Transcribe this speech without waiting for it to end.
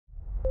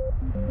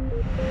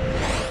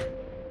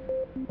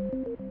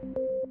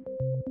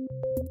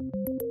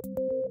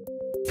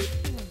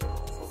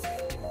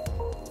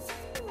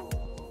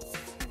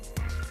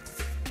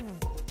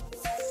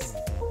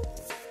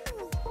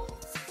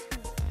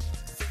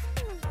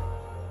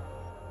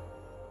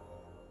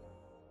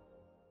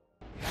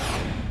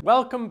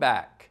Welcome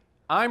back.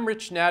 I'm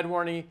Rich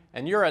Nadwarny,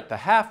 and you're at the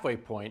halfway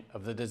point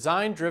of the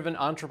Design-Driven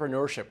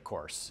Entrepreneurship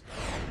course.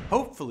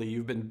 Hopefully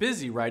you've been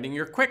busy writing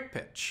your quick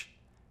pitch.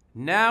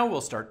 Now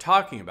we'll start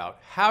talking about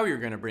how you're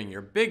going to bring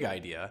your big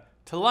idea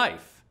to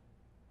life.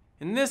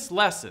 In this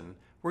lesson,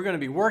 we're going to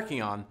be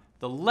working on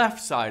the left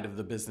side of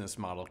the business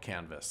model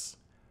canvas.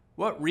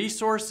 What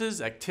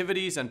resources,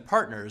 activities, and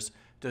partners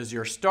does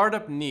your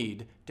startup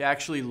need to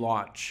actually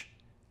launch?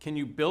 Can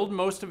you build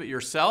most of it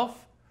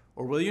yourself?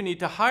 Or will you need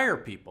to hire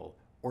people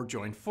or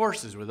join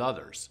forces with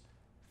others?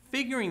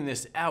 Figuring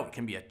this out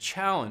can be a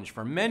challenge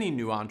for many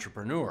new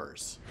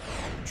entrepreneurs.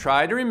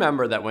 Try to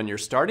remember that when you're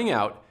starting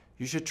out,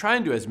 you should try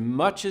and do as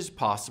much as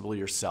possible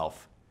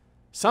yourself.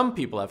 Some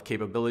people have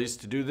capabilities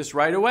to do this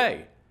right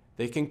away.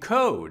 They can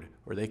code,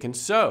 or they can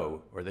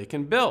sew, or they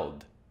can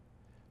build.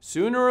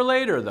 Sooner or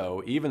later,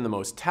 though, even the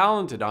most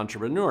talented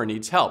entrepreneur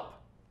needs help.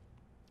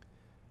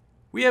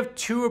 We have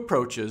two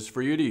approaches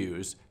for you to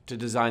use to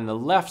design the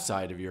left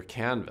side of your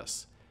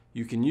canvas.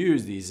 You can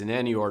use these in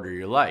any order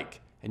you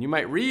like, and you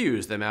might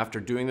reuse them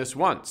after doing this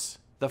once.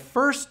 The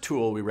first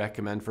tool we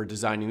recommend for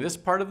designing this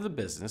part of the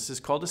business is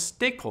called a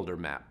stakeholder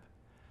map.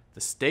 The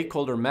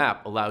stakeholder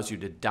map allows you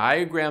to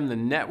diagram the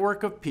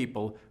network of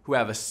people who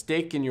have a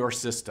stake in your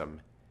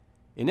system.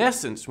 In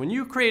essence, when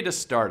you create a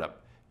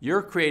startup,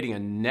 you're creating a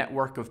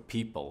network of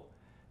people.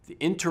 The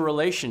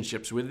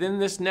interrelationships within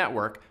this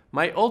network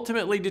might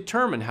ultimately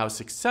determine how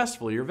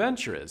successful your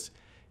venture is.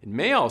 It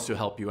may also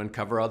help you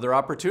uncover other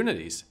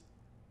opportunities.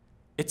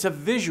 It's a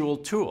visual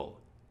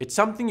tool. It's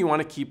something you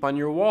want to keep on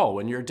your wall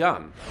when you're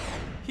done.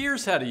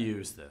 Here's how to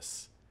use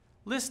this.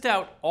 List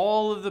out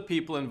all of the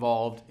people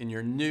involved in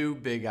your new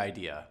big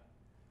idea.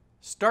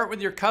 Start with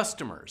your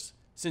customers,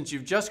 since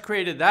you've just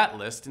created that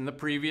list in the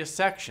previous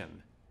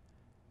section.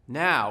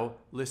 Now,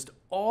 list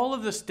all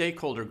of the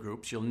stakeholder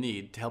groups you'll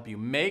need to help you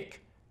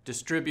make,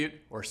 distribute,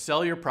 or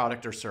sell your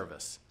product or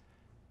service.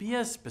 Be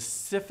as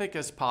specific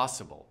as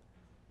possible.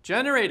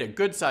 Generate a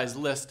good-sized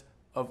list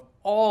of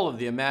all of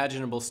the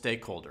imaginable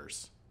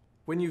stakeholders.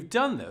 When you've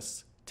done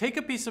this, take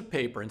a piece of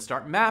paper and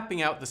start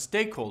mapping out the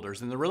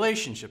stakeholders and the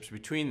relationships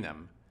between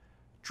them.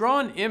 Draw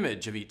an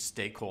image of each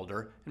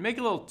stakeholder and make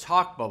a little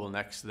talk bubble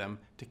next to them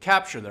to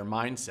capture their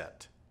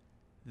mindset.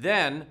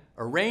 Then,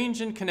 arrange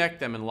and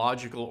connect them in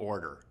logical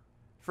order.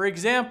 For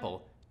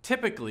example,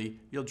 typically,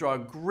 you'll draw a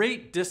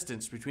great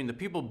distance between the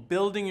people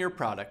building your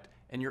product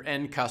and your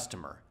end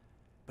customer.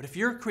 But if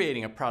you're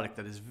creating a product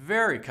that is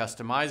very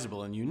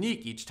customizable and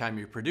unique each time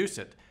you produce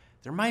it,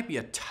 there might be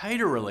a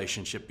tighter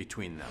relationship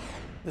between them.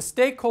 The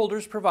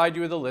stakeholders provide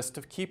you with a list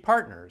of key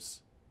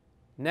partners.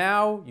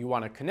 Now you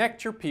want to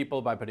connect your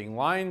people by putting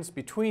lines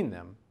between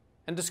them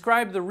and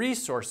describe the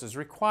resources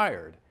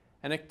required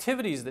and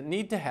activities that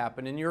need to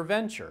happen in your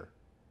venture.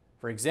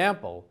 For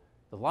example,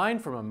 the line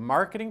from a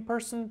marketing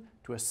person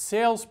to a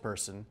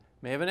salesperson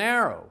may have an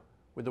arrow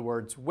with the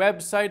words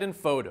website and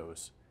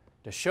photos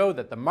to show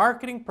that the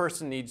marketing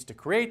person needs to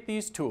create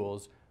these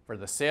tools for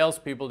the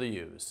salespeople to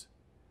use.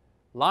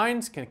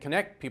 Lines can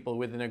connect people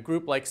within a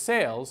group like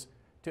sales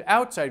to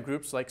outside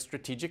groups like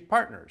strategic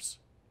partners.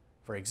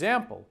 For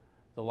example,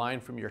 the line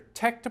from your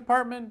tech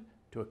department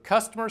to a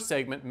customer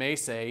segment may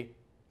say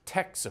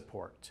tech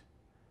support.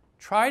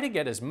 Try to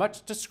get as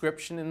much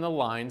description in the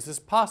lines as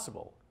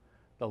possible.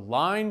 The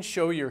lines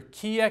show your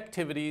key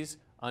activities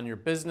on your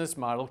business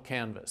model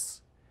canvas.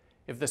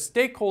 If the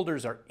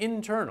stakeholders are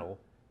internal,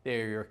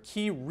 they are your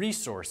key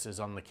resources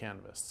on the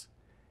canvas.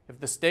 If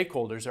the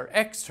stakeholders are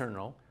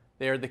external,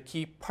 they are the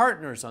key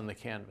partners on the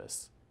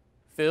canvas.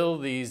 Fill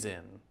these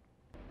in.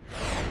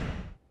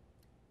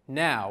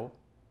 Now,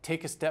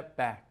 take a step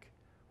back.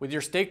 With your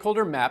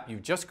stakeholder map,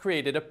 you've just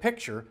created a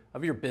picture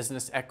of your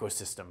business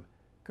ecosystem.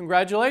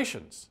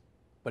 Congratulations!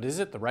 But is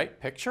it the right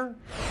picture?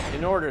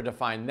 In order to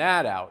find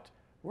that out,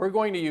 we're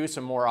going to use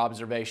some more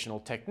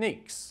observational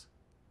techniques.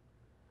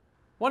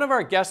 One of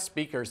our guest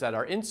speakers at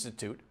our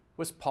institute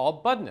was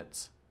Paul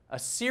Budnitz, a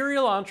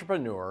serial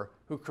entrepreneur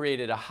who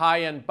created a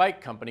high-end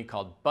bike company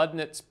called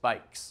Budnitz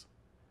Bikes.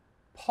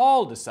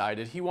 Paul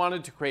decided he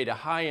wanted to create a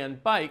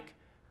high-end bike,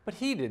 but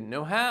he didn't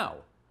know how.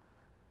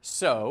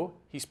 So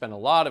he spent a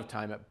lot of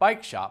time at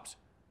bike shops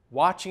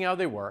watching how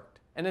they worked,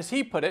 and as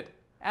he put it,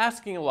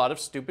 asking a lot of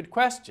stupid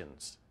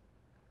questions.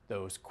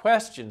 Those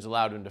questions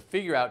allowed him to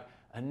figure out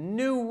a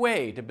new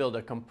way to build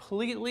a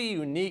completely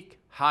unique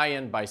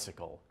high-end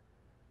bicycle.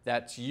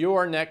 That's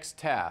your next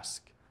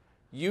task.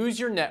 Use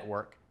your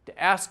network to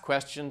ask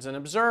questions and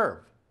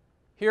observe.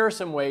 Here are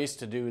some ways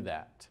to do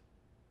that.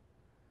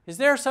 Is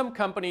there some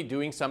company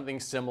doing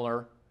something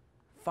similar?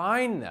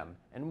 Find them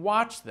and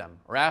watch them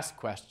or ask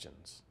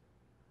questions.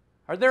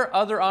 Are there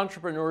other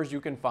entrepreneurs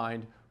you can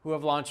find who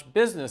have launched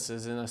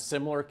businesses in a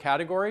similar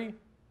category?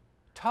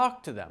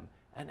 Talk to them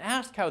and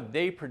ask how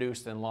they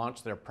produced and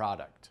launched their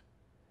product.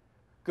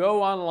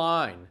 Go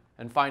online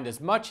and find as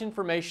much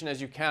information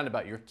as you can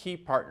about your key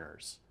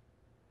partners.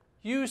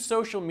 Use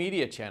social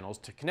media channels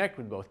to connect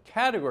with both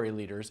category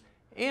leaders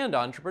and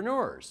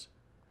entrepreneurs.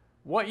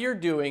 What you're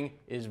doing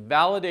is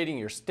validating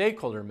your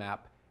stakeholder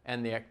map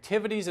and the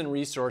activities and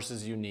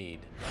resources you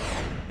need.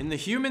 In the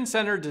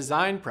human-centered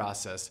design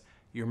process,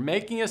 you're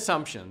making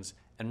assumptions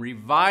and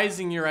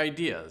revising your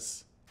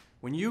ideas.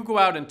 When you go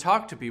out and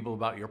talk to people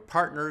about your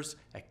partners,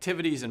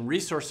 activities, and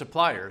resource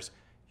suppliers,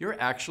 you're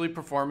actually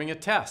performing a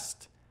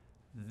test.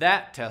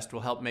 That test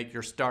will help make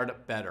your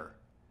startup better.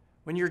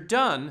 When you're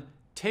done,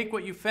 take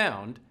what you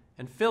found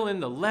and fill in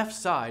the left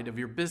side of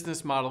your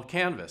business model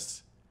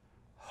canvas.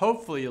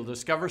 Hopefully you'll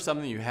discover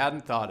something you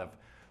hadn't thought of,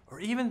 or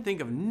even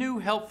think of new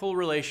helpful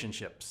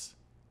relationships.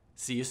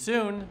 See you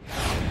soon!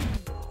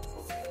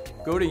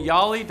 Go to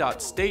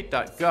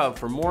yali.state.gov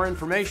for more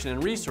information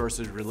and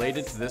resources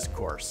related to this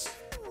course.